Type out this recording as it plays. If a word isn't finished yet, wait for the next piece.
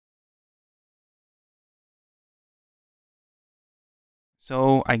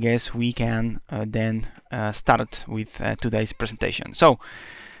So I guess we can then start with today's presentation. So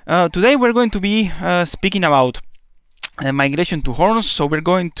today we're going to be speaking about migration to horns. So we're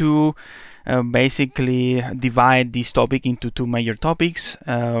going to basically divide this topic into two major topics.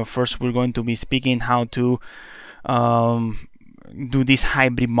 First, we're going to be speaking how to do this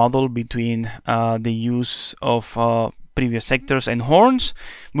hybrid model between the use of previous sectors and horns.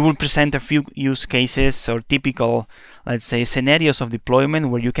 We will present a few use cases or typical, let's say, scenarios of deployment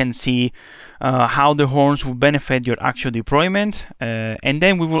where you can see how the horns will benefit your actual deployment. And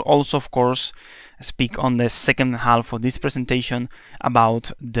then we will also, of course, speak on the second half of this presentation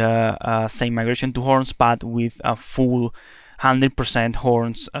about the same migration to horns, but with a full 100%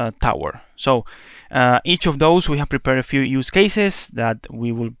 horns tower. So each of those, we have prepared a few use cases that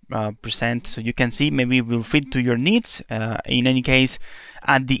we will present, so you can see maybe it will fit to your needs. In any case,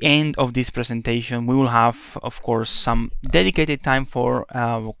 at the end of this presentation, we will have, of course, some dedicated time for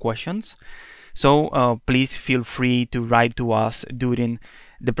questions. So please feel free to write to us during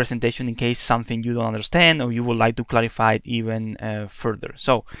the presentation in case something you don't understand or you would like to clarify it even further.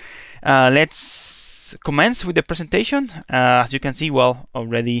 So let's commence with the presentation. As you can see, well,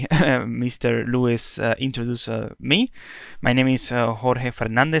 already Mr. Luis introduced me. My name is Jorge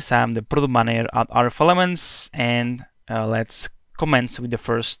Fernandez. I'm the product manager at RF Elements, and let's commence with the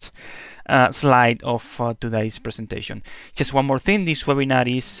first slide of today's presentation. Just one more thing, this webinar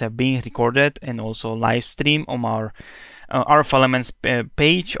is being recorded and also live streamed on our RF Elements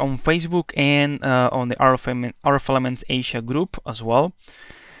page on Facebook and on the RF Elements Asia group as well.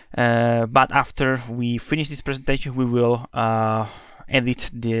 But after we finish this presentation, we will edit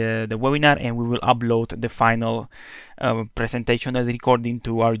the webinar and we will upload the final presentation and recording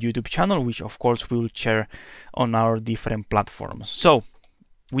to our YouTube channel, which of course we will share on our different platforms. So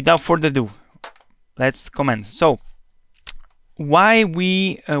without further ado, let's commence. So why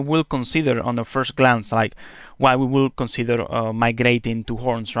we will consider on the first glance, like why we will consider migrating to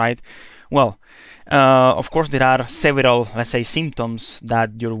horns, right? Well, of course, there are several, let's say, symptoms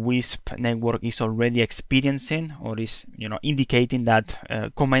that your WISP network is already experiencing or is, indicating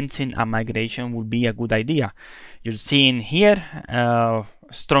that commencing a migration would be a good idea. You're seeing here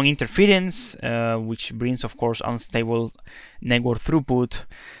strong interference, which brings, of course, unstable network throughput,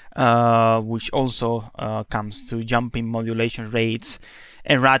 which also comes to jumping modulation rates,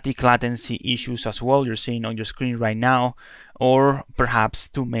 erratic latency issues as well, you're seeing on your screen right now, or perhaps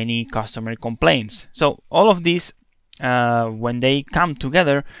too many customer complaints. So all of these, when they come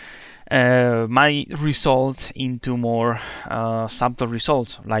together, might result into more subtle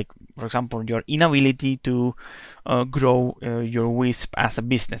results, like, for example, your inability to grow your WISP as a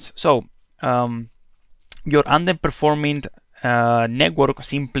business. So your underperforming network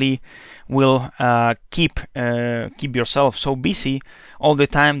simply will keep yourself so busy all the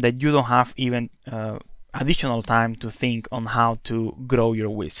time that you don't have even additional time to think on how to grow your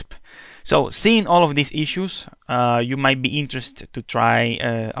WISP. So seeing all of these issues, you might be interested to try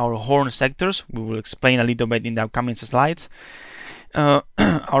our horn sectors. We will explain a little bit in the upcoming slides.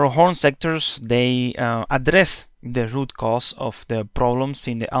 Our horn sectors, they address the root cause of the problems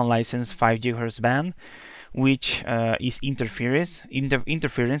in the unlicensed 5 GHz band, which is interference.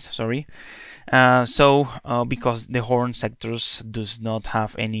 Because the horn sectors does not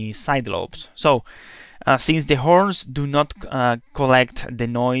have any side lobes. So since the horns do not collect the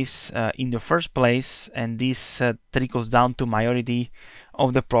noise in the first place, and this trickles down to majority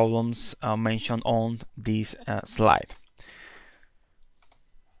of the problems mentioned on this slide.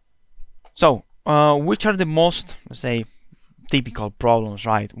 So which are the most, let's say, typical problems,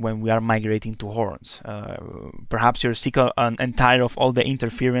 right, when we are migrating to horns? Perhaps you're sick and tired of all the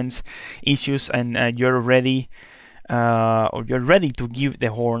interference issues, and you're ready to give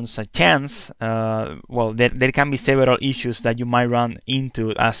the horns a chance. Well, there can be several issues that you might run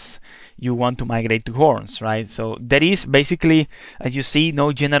into as you want to migrate to horns, right? So there is basically, as you see,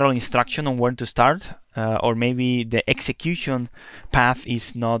 no general instruction on where to start, or maybe the execution path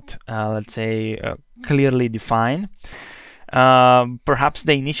is not, let's say, clearly defined. Perhaps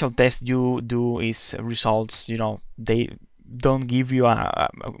the initial test you do is results, they don't give you a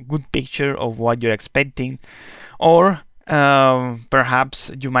good picture of what you're expecting, or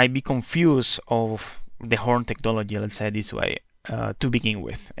perhaps you might be confused of the horn technology, let's say this way, to begin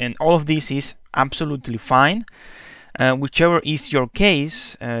with. And all of this is absolutely fine. Whichever is your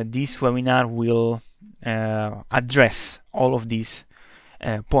case, this webinar will address all of these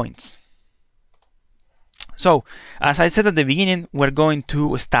points. So, as I said at the beginning, we're going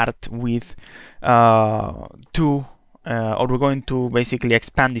to start with two or we're going to basically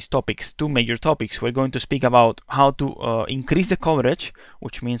expand these topics, two major topics. We're going to speak about how to increase the coverage,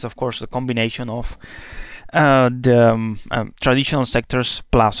 which means, of course, the combination of traditional sectors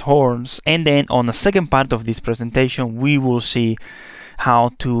plus horns. And then on the second part of this presentation, we will see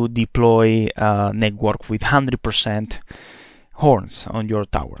how to deploy a network with 100% horns on your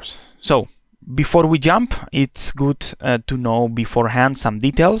towers. So before we jump, it's good to know beforehand some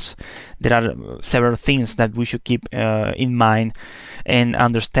details. There are several things that we should keep in mind and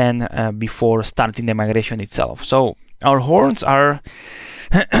understand before starting the migration itself. So our horns are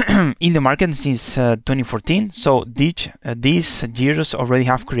in the market since 2014. So these years already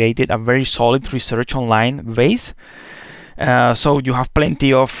have created a very solid research online base. So you have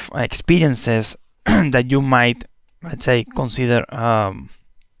plenty of experiences that you might, let's say, consider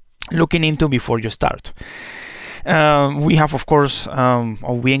looking into before you start. We have, of course,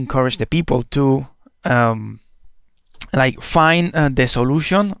 or we encourage the people to find the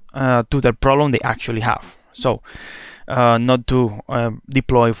solution to the problem they actually have. So not to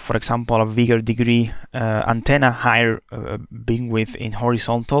deploy, for example, a bigger degree antenna, higher beamwidth in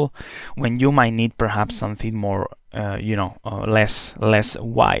horizontal, when you might need perhaps something more less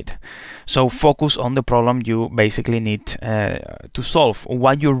wide. So focus on the problem you basically need to solve,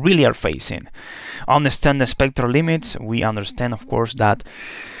 what you really are facing. Understand the spectral limits. We understand, of course, that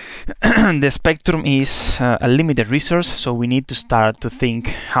the spectrum is a limited resource, so we need to start to think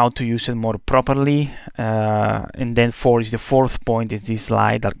how to use it more properly. And then the fourth point is this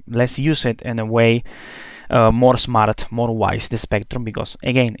slide, that let's use it in a way more smart, more wise, the spectrum, because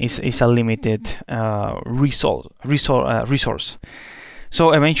again, it's a limited resource.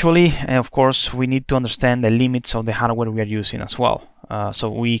 So eventually, of course, we need to understand the limits of the hardware we are using as well. So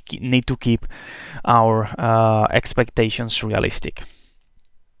we need to keep our expectations realistic.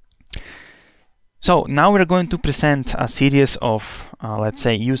 So now we're going to present a series of, let's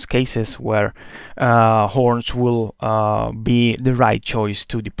say, use cases where horns will be the right choice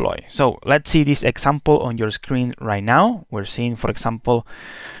to deploy. So let's see this example on your screen right now. We're seeing, for example,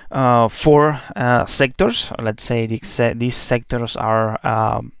 4 sectors. Let's say these sectors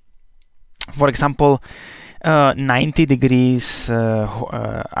are, for example, 90 degrees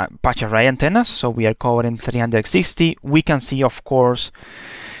patch array antennas. So we are covering 360. We can see, of course,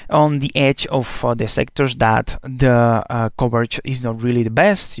 on the edge of the sectors that the coverage is not really the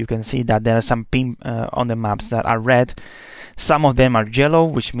best. You can see that there are some pin on the maps that are red. Some of them are yellow,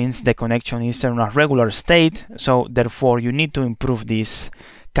 which means the connection is in a regular state. So therefore, you need to improve this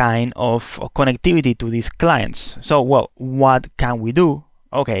kind of connectivity to these clients. So, well, what can we do?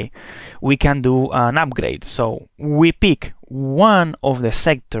 Okay, we can do an upgrade. So we pick one of the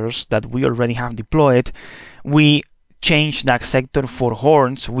sectors that we already have deployed. We change that sector for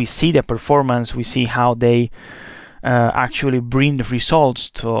horns. We see the performance, we see how they actually bring the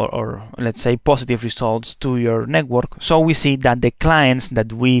results to, or let's say positive results to your network. So we see that the clients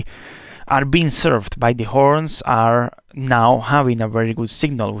that we are being served by the horns are now having a very good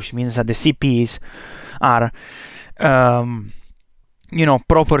signal, which means that the CPs are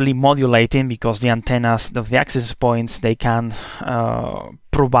properly modulating, because the antennas of the access points, they can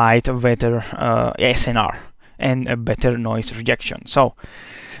provide a better SNR and a better noise rejection. So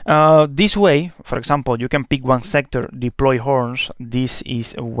this way, for example, you can pick one sector, deploy horns. This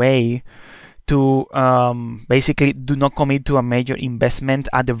is a way to basically do not commit to a major investment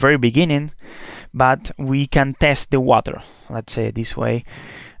at the very beginning, but we can test the water, let's say this way,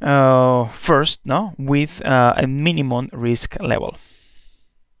 first, with a minimum risk level.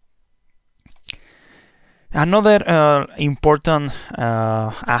 Another important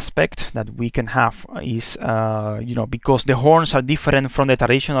aspect that we can have is, because the horns are different from the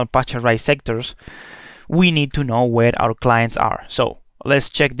traditional patch array sectors, we need to know where our clients are. So let's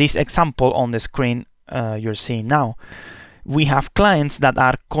check this example on the screen you're seeing now. We have clients that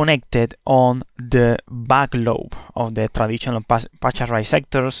are connected on the back lobe of the traditional patch array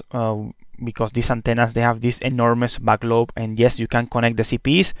sectors, because these antennas, they have this enormous back lobe, and yes, you can connect the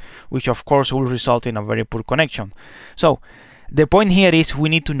CPs, which of course will result in a very poor connection. So the point here is we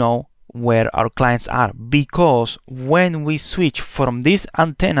need to know where our clients are, because when we switch from these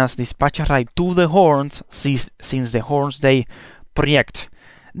antennas, this patch array, to the horns, since the horns, they project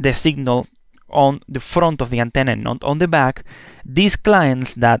the signal on the front of the antenna, not on the back, these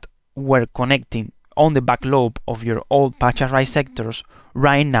clients that were connecting on the back lobe of your old patch array sectors,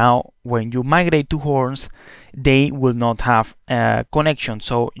 right now, when you migrate to horns, they will not have a connection.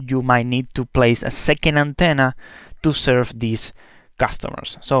 So you might need to place a second antenna to serve these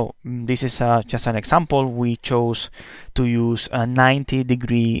customers. So this is just an example. We chose to use a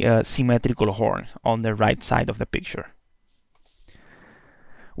 90-degree symmetrical horn on the right side of the picture.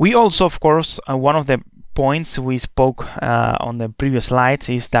 We also, of course, one of the points we spoke on the previous slides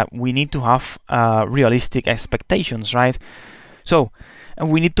is that we need to have realistic expectations, right? So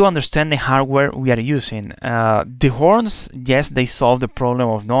we need to understand the hardware we are using. The horns, yes, they solve the problem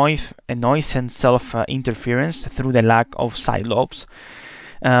of noise and self-interference through the lack of side lobes.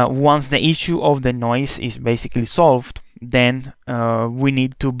 Once the issue of the noise is basically solved, then we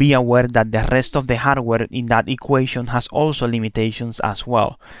need to be aware that the rest of the hardware in that equation has also limitations as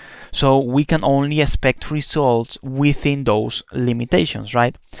well. So we can only expect results within those limitations,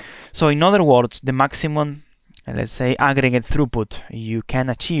 right? So in other words, the maximum, let's say, aggregate throughput you can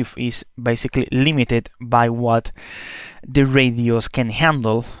achieve is basically limited by what the radios can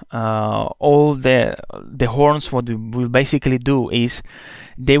handle. All the horns, what we will basically do is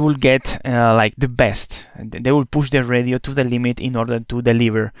they will get like the best. They will push the radio to the limit in order to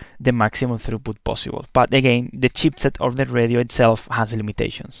deliver the maximum throughput possible. But again, the chipset or the radio itself has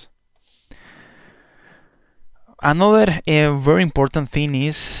limitations. Another very important thing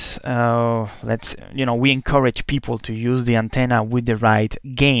is we encourage people to use the antenna with the right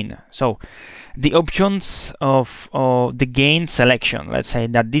gain. So the options of the gain selection, let's say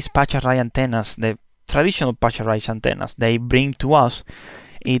that these patch array antennas, the traditional patch array antennas, they bring to us,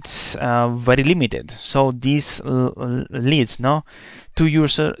 it's very limited. So this leads to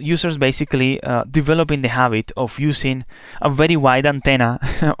users basically developing the habit of using a very wide antenna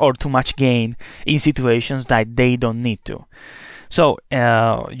or too much gain in situations that they don't need to. So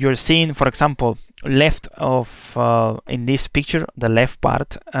you're seeing, for example, left of in this picture, the left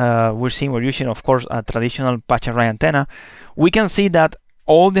part, we're using, of course, a traditional patch array antenna. We can see that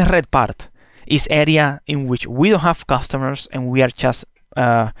all the red part is area in which we don't have customers and we are just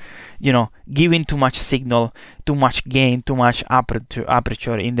giving too much signal, too much gain, too much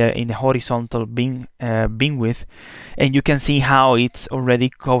aperture in the horizontal beamwidth, and you can see how it's already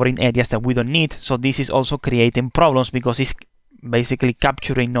covering areas that we don't need. So this is also creating problems because it's basically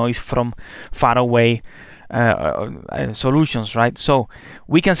capturing noise from far away solutions, right? So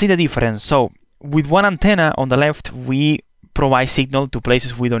we can see the difference. So with one antenna on the left, we provide signal to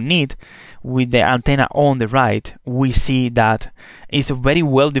places we don't need. With the antenna on the right, we see that it's a very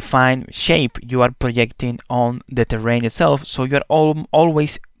well-defined shape you are projecting on the terrain itself, so you're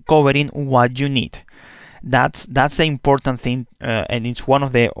always covering what you need. That's the important thing, and it's one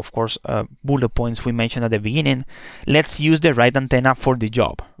of the, of course, bullet points we mentioned at the beginning. Let's use the right antenna for the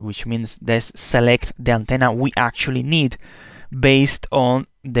job, which means let's select the antenna we actually need based on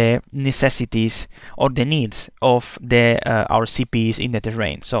the necessities or the needs of our CPEs in the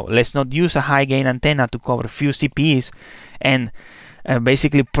terrain. So let's not use a high gain antenna to cover few CPEs and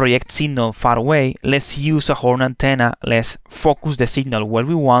basically project signal far away. Let's use a horn antenna, let's focus the signal where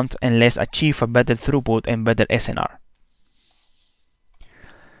we want, and let's achieve a better throughput and better SNR.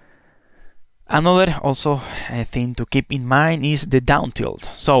 Another also thing to keep in mind is the down tilt.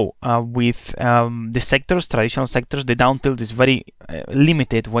 So with the sectors, traditional sectors, the down tilt is very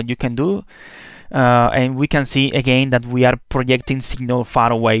limited what you can do. And we can see again that we are projecting signal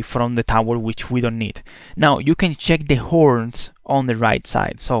far away from the tower, which we don't need. Now you can check the horns on the right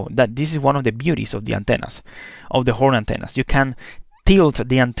side. So that this is one of the beauties of the antennas, of the horn antennas. You can tilt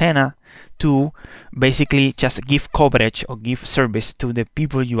the antenna to basically just give coverage or give service to the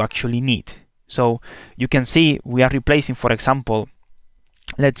people you actually need. So you can see we are replacing, for example,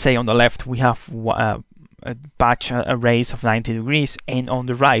 let's say on the left we have patch arrays of 90 degrees, and on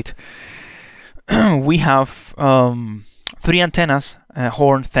the right we have 3 antennas,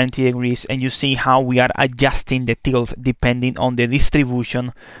 horn 30 degrees, and you see how we are adjusting the tilt depending on the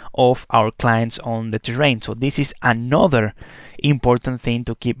distribution of our clients on the terrain. So this is another important thing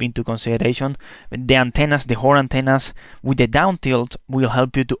to keep into consideration. The antennas, the horn antennas with the down tilt will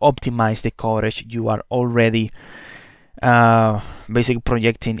help you to optimize the coverage you are already basically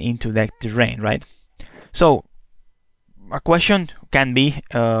projecting into that terrain, right? So a question can be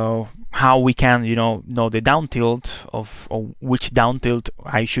how we can know the down tilt of, or which down tilt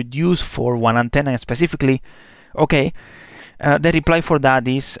I should use for one antenna specifically. Okay, the reply for that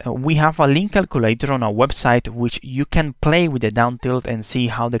is we have a link calculator on our website which you can play with the down tilt and see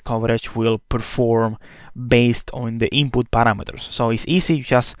how the coverage will perform based on the input parameters. So it's easy, you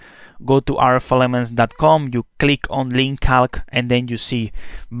just go to rfelements.com, you click on link calc, and then you see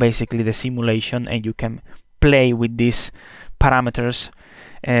basically the simulation, and you can play with these parameters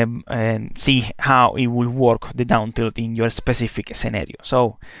and see how it will work, the down tilt in your specific scenario.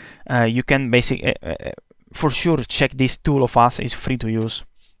 So you can basically for sure check this tool of us. It's free to use,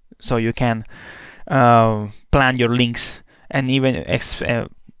 so you can plan your links and even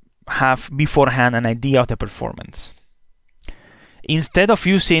have beforehand an idea of the performance. Instead of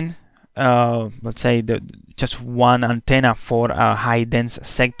using let's say just one antenna for a high dense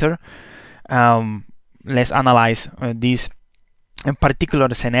sector, let's analyze this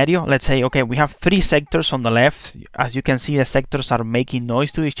particular scenario. Let's say, okay, we have 3 sectors on the left. As you can see, the sectors are making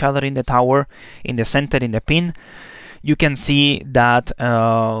noise to each other in the tower, in the center, in the pin. You can see that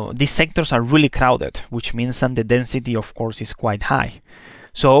these sectors are really crowded, which means that the density, of course, is quite high.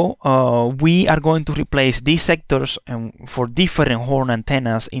 So we are going to replace these sectors for different horn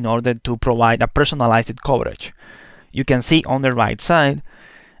antennas in order to provide a personalized coverage. You can see on the right side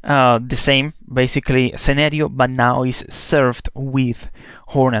the same basically scenario, but now is served with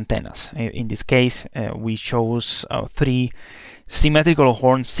horn antennas. In this case, we chose 3 symmetrical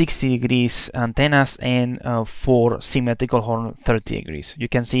horn 60 degrees antennas and 4 symmetrical horn 30 degrees. You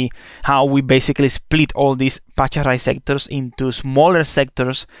can see how we basically split all these patch array sectors into smaller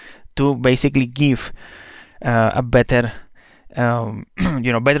sectors to basically give a better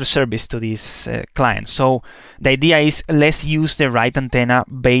better service to these clients. So the idea is, let's use the right antenna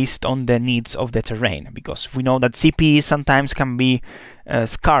based on the needs of the terrain, because we know that CPEs sometimes can be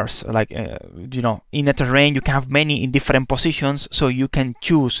scarce. Like in a terrain you can have many in different positions, so you can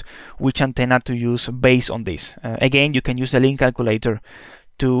choose which antenna to use based on this. Again, you can use the link calculator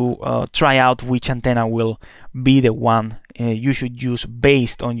to try out which antenna will be the one you should use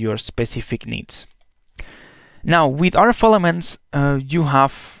based on your specific needs. Now, with RF elements, you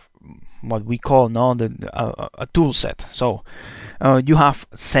have what we call a tool set. So you have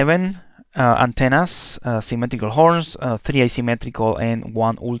 7 antennas, symmetrical horns, 3 asymmetrical, and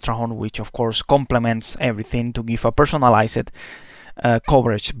 1 UltraHorn, which of course complements everything to give a personalized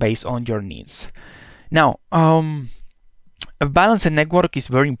coverage based on your needs. Now, a balanced network is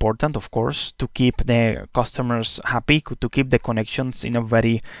very important, of course, to keep the customers happy, to keep the connections in a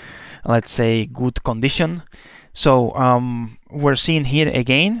very, let's say, good condition. So we're seeing here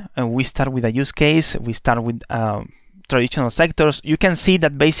again, we start with a use case, we start with traditional sectors. You can see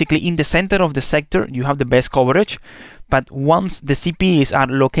that basically in the center of the sector you have the best coverage, but once the CPEs are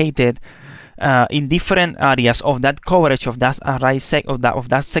located in different areas of that coverage of that array of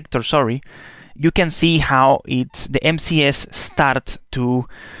that sector, sorry, you can see how the MCS start to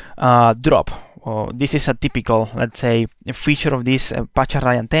drop. This is a typical, let's say, feature of these patch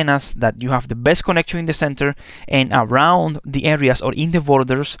array antennas, that you have the best connection in the center, and around the areas or in the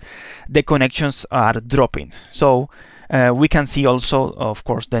borders the connections are dropping. So we can see also, of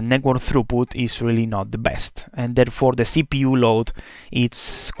course, the network throughput is really not the best, and therefore the CPU load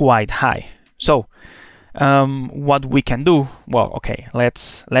is quite high. So what we can do, well, okay,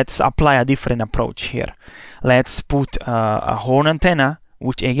 let's apply a different approach here. Let's put a horn antenna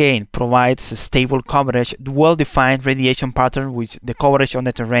which again provides stable coverage, well-defined radiation pattern, which the coverage on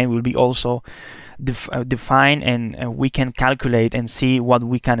the terrain will be also defined, and we can calculate and see what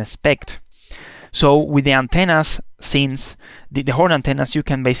we can expect. So with the antennas, since the horn antennas, you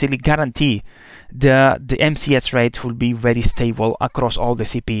can basically guarantee the MCS rates will be very stable across all the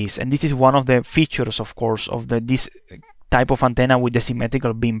CPEs, and this is one of the features, of course, of this type of antenna with the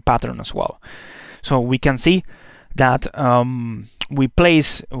symmetrical beam pattern as well. So we can see that we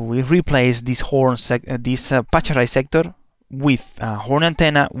replace this patch array sector with a horn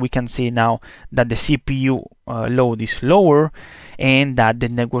antenna. We can see now that the CPU load is lower and that the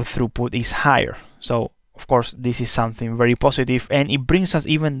network throughput is higher. So of course this is something very positive, and it brings us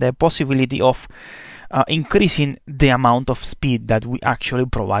even the possibility of increasing the amount of speed that we actually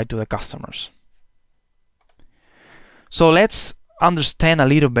provide to the customers. So let's understand a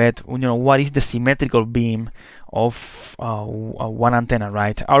little bit, what is the symmetrical beam of one antenna,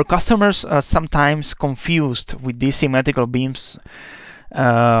 right? Our customers are sometimes confused with these symmetrical beams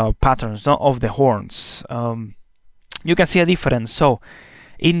patterns of the horns. You can see a difference. So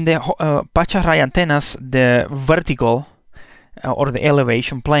in the patch array antennas, the vertical or the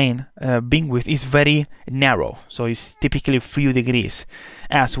elevation plane beam width is very narrow, so it's typically a few degrees,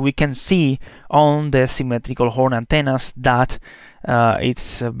 as we can see on the symmetrical horn antennas that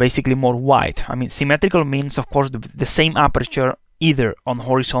it's basically more wide. I mean, symmetrical means, of course, the same aperture either on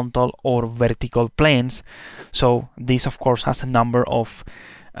horizontal or vertical planes. So this, of course, has a number of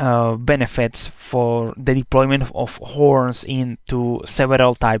benefits for the deployment of horns into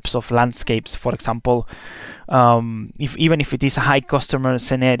several types of landscapes. For example, even if it is a high customer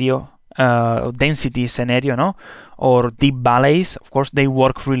scenario, density scenario, or deep valleys, of course, they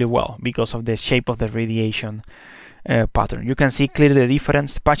work really well because of the shape of the radiation pattern. You can see clearly the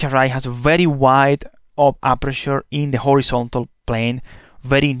difference. Patch array has a very wide aperture in the horizontal plane,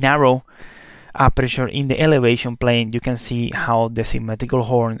 very narrow aperture in the elevation plane. You can see how the symmetrical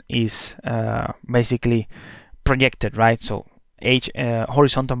horn is basically projected, right? So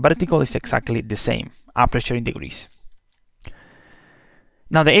horizontal and vertical is exactly the same aperture in degrees.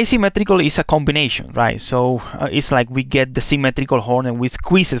 Now the asymmetrical is a combination, right? So it's like we get the symmetrical horn and we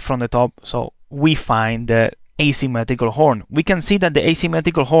squeeze it from the top, so we find the asymmetrical horn. We can see that the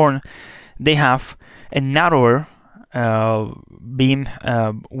asymmetrical horn, they have a narrower beam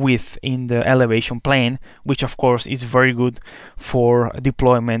width in the elevation plane, which of course is very good for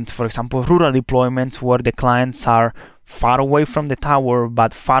deployment, for example rural deployments where the clients are far away from the tower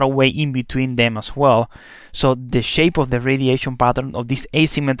but far away in between them as well. So the shape of the radiation pattern of these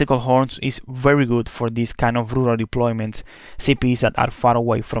asymmetrical horns is very good for this kind of rural deployments, CPEs that are far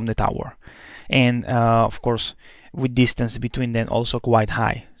away from the tower, and of course with distance between them also quite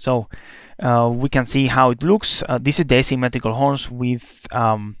high. So we can see how it looks. This is the asymmetrical horns with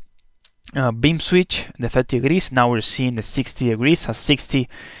beam switch, the 30 degrees. Now we're seeing the 60 degrees, 60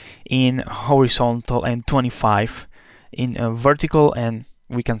 in horizontal and 25 in vertical, and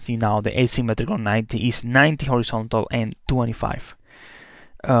we can see now the asymmetrical 90 is 90 horizontal and 25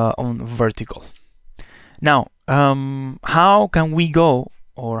 on vertical. Now how can we go,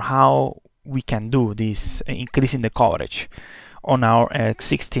 or how we can do this increasing the coverage on our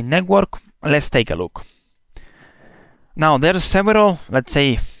existing network? Let's take a look. Now there are several, let's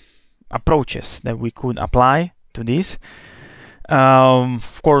say, approaches that we could apply to this.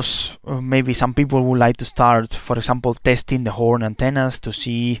 Of course, maybe some people would like to start, for example, testing the horn antennas to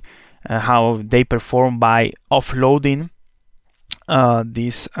see how they perform by offloading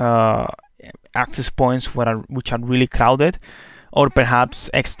these access points which are really crowded, or perhaps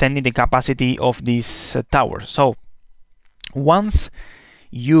extending the capacity of this tower. So once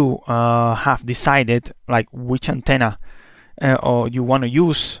you have decided like which antenna or you want to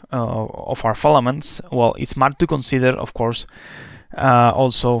use of our filaments, well, it's smart to consider, of course,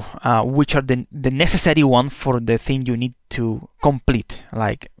 also which are the necessary one for the thing you need to complete.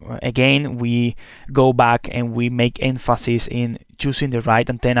 Like again, we go back and we make emphasis in choosing the right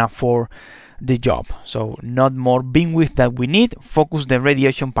antenna for the job. So not more beam width that we need, focus the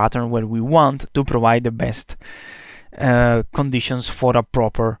radiation pattern where we want to provide the best conditions for a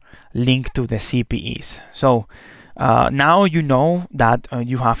proper link to the CPEs. So now you know that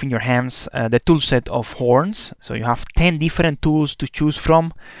you have in your hands the toolset of horns. So you have 10 different tools to choose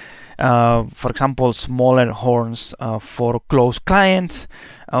from. For example, smaller horns for close clients,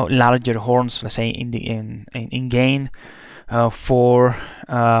 larger horns, let's say in gain, for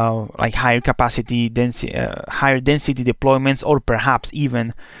like higher capacity, higher density deployments, or perhaps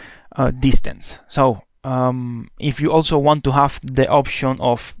even distance. So if you also want to have the option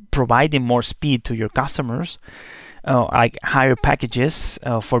of providing more speed to your customers, like higher packages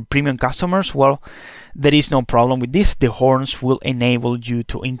for premium customers, well, there is no problem with this. The horns will enable you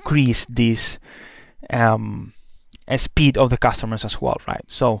to increase this speed of the customers as well, right?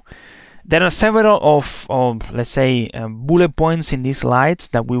 So there are several of let's say bullet points in these slides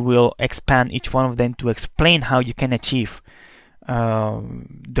that we will expand each one of them to explain how you can achieve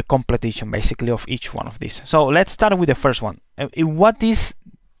the completion basically of each one of these. So let's start with the first one. What is,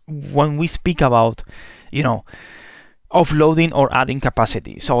 when we speak about, you know, offloading or adding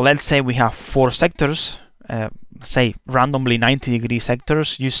capacity? So let's say we have 4 sectors, say randomly 90-degree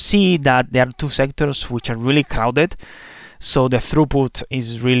sectors. You see that there are 2 sectors which are really crowded, so the throughput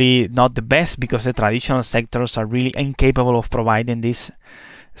is really not the best because the traditional sectors are really incapable of providing these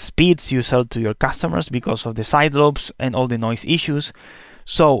speeds you sell to your customers because of the side lobes and all the noise issues.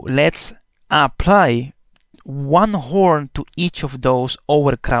 So let's apply 1 horn to each of those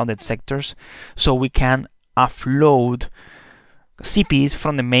overcrowded sectors so we can offload CPs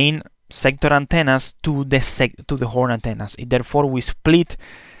from the main sector antennas to the horn antennas. Therefore, we split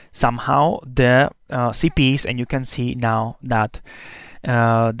somehow the CPs, and you can see now that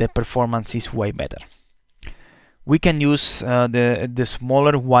the performance is way better. We can use the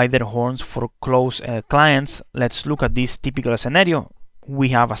smaller, wider horns for close clients. Let's look at this typical scenario. We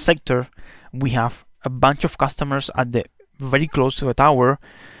have a sector, we have a bunch of customers at the very close to the tower,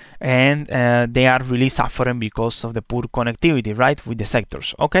 and they are really suffering because of the poor connectivity, right, with the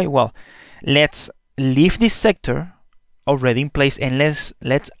sectors. Okay, well, let's leave this sector already in place and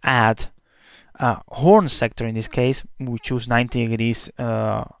let's add a horn sector. In this case, we choose 90 degrees,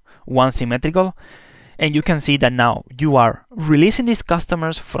 1 symmetrical, and you can see that now you are releasing these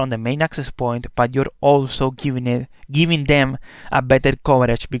customers from the main access point, but you're also giving them a better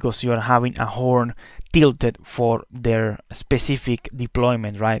coverage because you are having a horn tilted for their specific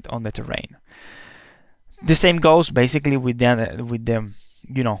deployment right on the terrain. The same goes basically with the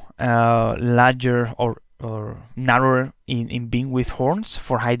larger or narrower in being with horns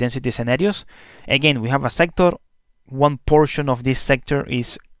for high density scenarios. Again, we have a sector. One portion of this sector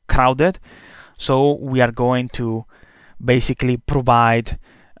is crowded, so we are going to basically provide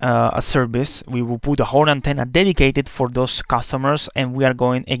a service. We will put a horn antenna dedicated for those customers, and we are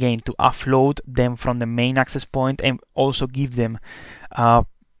going again to offload them from the main access point and also give them a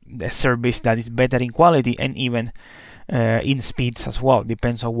service that is better in quality and even in speeds as well.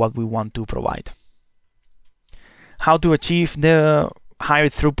 Depends on what we want to provide. How to achieve the higher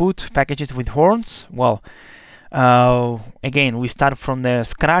throughput packages with horns? Well, again, we start from the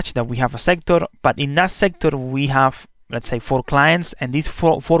scratch that we have a sector, but in that sector we have, let's say, 4 clients, and these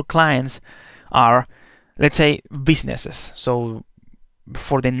four clients are, let's say, businesses. So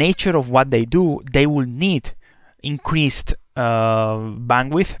for the nature of what they do, they will need increased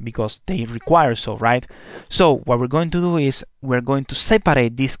bandwidth because they require so, right? So what we're going to do is we're going to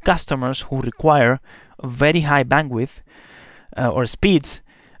separate these customers who require very high bandwidth or speeds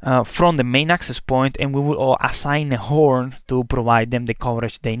from the main access point, and we will all assign a horn to provide them the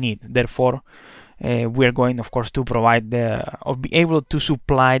coverage they need. Therefore, we are going, of course, to provide or be able to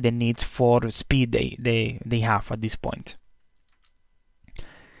supply the needs for speed they have at this point.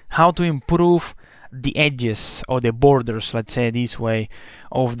 How to improve the edges or the borders, let's say this way,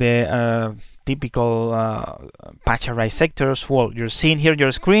 of the typical patch array sectors? Well, you're seeing here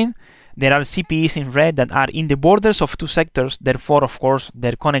your screen. There are CPEs in red that are in the borders of 2 sectors. Therefore, of course,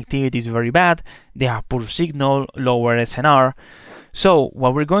 their connectivity is very bad. They have poor signal, lower SNR. So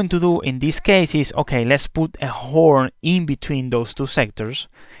what we're going to do in this case is, okay, let's put a horn in between those 2 sectors,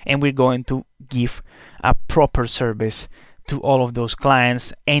 and we're going to give a proper service to all of those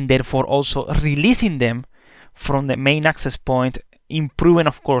clients, and therefore also releasing them from the main access point, improving,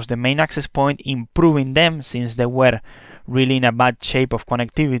 of course, the main access point, improving them since they were really in a bad shape of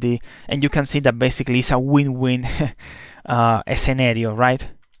connectivity. And you can see that basically it's a win-win scenario, right?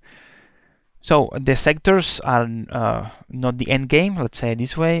 So the sectors are not the end game, let's say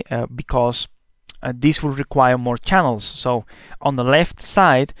this way, because this will require more channels. So on the left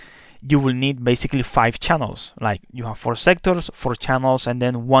side, you will need basically 5 channels. Like you have 4 sectors, 4 channels, and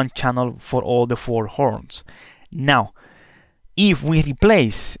then 1 channel for all the 4 horns. Now, if we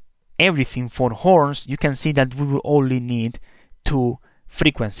replace everything for horns, you can see that we will only need 2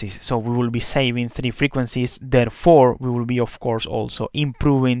 frequencies. So we will be saving 3 frequencies. Therefore, we will be, of course, also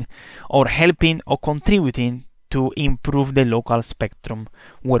improving or helping or contributing to improve the local spectrum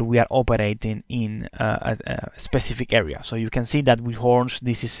where we are operating in a specific area. So you can see that with horns,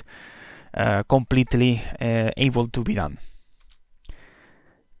 this is completely able to be done.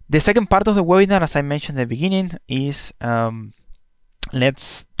 The second part of the webinar, as I mentioned at the beginning, is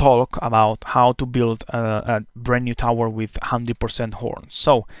let's talk about how to build a brand new tower with 100% horns.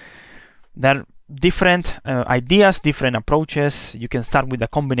 So there are different ideas, different approaches. You can start with a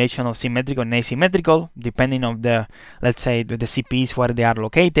combination of symmetrical and asymmetrical, depending on the, let's say, the CPs where they are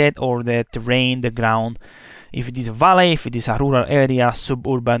located, or the terrain, the ground. If it is a valley, if it is a rural area,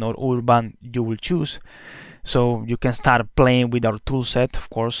 suburban or urban, you will choose. So you can start playing with our toolset, of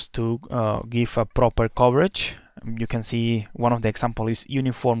course, to give a proper coverage. You can see one of the examples is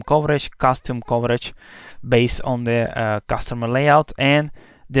uniform coverage, custom coverage based on the customer layout, and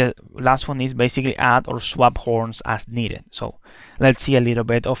the last one is basically add or swap horns as needed. So let's see a little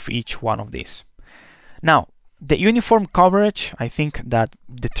bit of each one of these. Now, the uniform coverage, I think that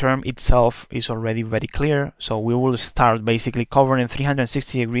the term itself is already very clear. So we will start basically covering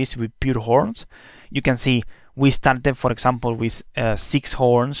 360 degrees with pure horns. You can see we started, for example, with 6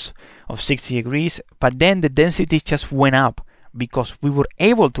 horns of 60 degrees, but then the density just went up because we were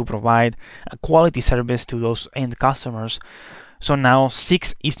able to provide a quality service to those end customers. So now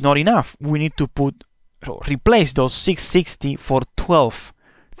 6 is not enough. We need to replace those 660 for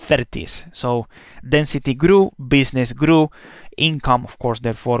 1230s. So density grew, business grew, income, of course,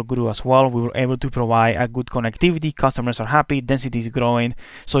 therefore grew as well. We were able to provide a good connectivity. Customers are happy, density is growing,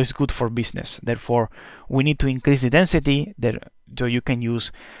 so it's good for business. Therefore, we need to increase the density there, so you can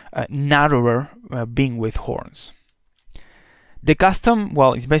use narrower being with horns. The custom,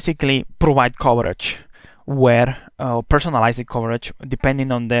 well, it's basically provide coverage where personalized coverage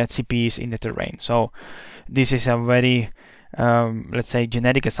depending on the CPEs in the terrain. So this is a very let's say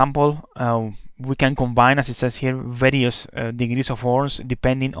generic example. We can combine, as it says here, various degrees of horns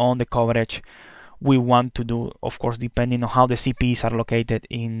depending on the coverage we want to do, of course, depending on how the CPEs are located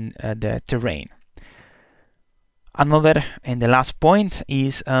in the terrain. Another and the last point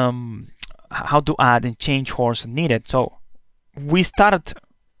is how to add and change horns needed. So we start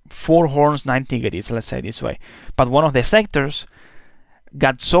 4 horns, 90 degrees, let's say this way. But one of the sectors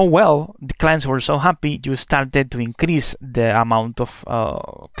got so well, the clients were so happy, you started to increase the amount of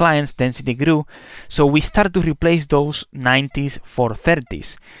clients, density grew. So we started to replace those 90s for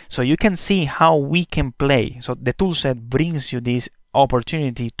 30s. So you can see how we can play. So the toolset brings you this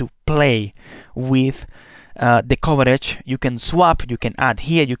opportunity to play with the coverage. You can swap, you can add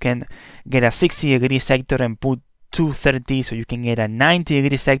here, you can get a 60 degree sector and put 230, so you can get a 90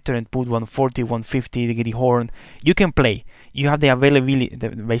 degree sector and put 140, 150 degree horn. You can play. You have the availability,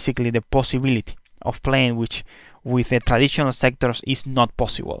 basically the possibility of playing, which with the traditional sectors is not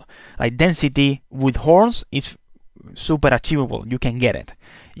possible. Like density with horns is super achievable. You can get it.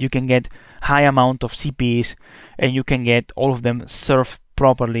 You can get high amount of CPs, and you can get all of them served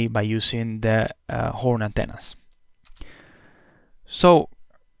properly by using the horn antennas. So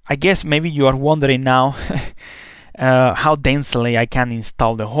I guess maybe you are wondering now how densely I can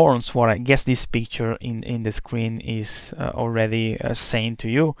install the horns. Well, I guess this picture in the screen is already saying to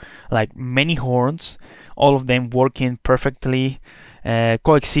you, like many horns, all of them working perfectly,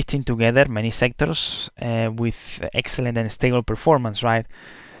 coexisting together, many sectors with excellent and stable performance, right?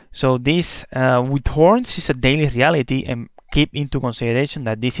 So this with horns is a daily reality, and keep into consideration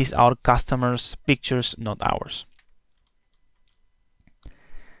that this is our customers' pictures, not ours.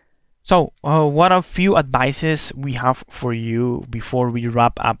 So what are a few advices we have for you before we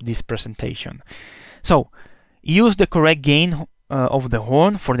wrap up this presentation? So use the correct gain of the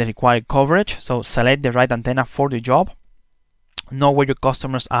horn for the required coverage. So select the right antenna for the job. Know where your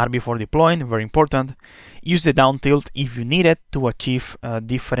customers are before deploying, very important. Use the down tilt if you need it to achieve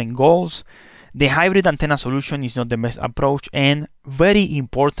different goals. The hybrid antenna solution is not the best approach, and very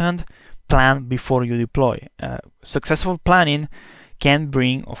important, plan before you deploy. Successful planning can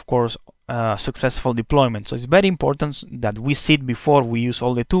bring, of course, successful deployment. So it's very important that we sit before we use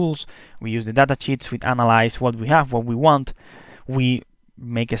all the tools, we use the data sheets, we analyze what we have, what we want, we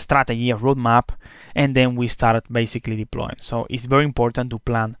make a strategy, a roadmap, and then we start basically deploying. So it's very important to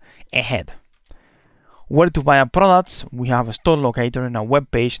plan ahead. Where to buy our products? We have a store locator in our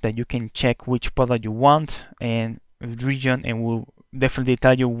web page that you can check which product you want and region, and we'll definitely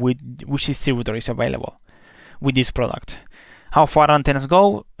tell you which distributor is available with this product. How far antennas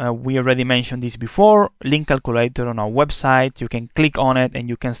go? We already mentioned this before. Link calculator on our website. You can click on it and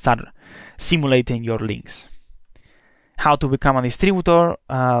you can start simulating your links. How to become a distributor?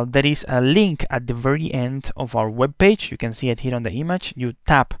 There is a link at the very end of our webpage. You can see it here on the image. You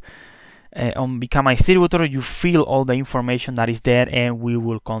tap on become a distributor. You fill all the information that is there, and we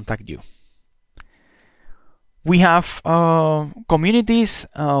will contact you. We have communities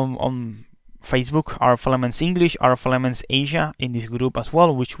on Facebook, RF Elements English, RF Elements Asia in this group as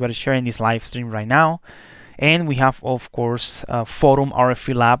well, which we're sharing this live stream right now. And we have, of course, forum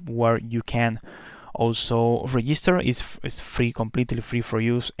RFE Lab, where you can also register. It's free, completely free for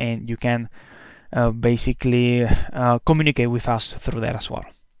use, and you can basically communicate with us through that as well.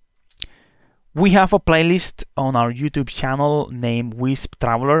 We have a playlist on our YouTube channel named Wisp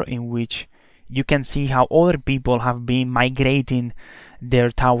Traveler, in which you can see how other people have been migrating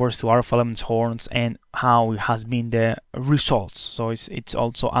their towers to RF Elements horns and how it has been the results. So it's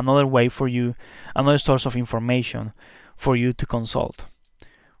also another way for you, another source of information for you to consult.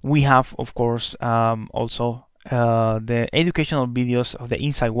 We have, of course, also the educational videos of the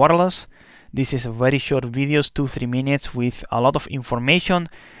Inside Wireless. This is a very short videos, 2-3 minutes, with a lot of information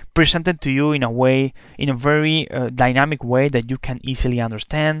presented to you in a way, in a very dynamic way that you can easily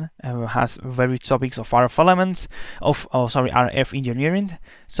understand. Has various topics of RF elements, RF engineering.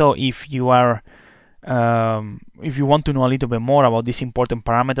 So if you are, if you want to know a little bit more about these important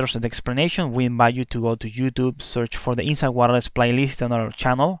parameters and explanation, we invite you to go to YouTube, search for the Inside Wireless playlist on our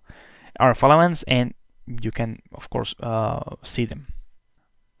channel, RF elements, and you can, of course, see them.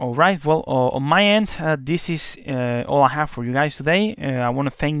 All right, well, on my end, this is all I have for you guys today. I want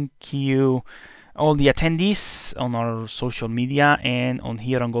to thank you, all the attendees on our social media and on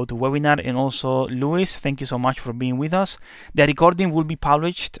here on GoToWebinar, and also Luis, thank you so much for being with us. The recording will be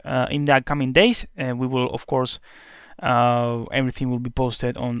published in the upcoming days, and we will, of course, everything will be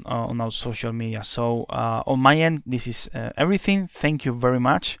posted on our social media. So on my end, this is everything. Thank you very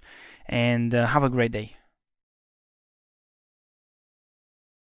much, and have a great day.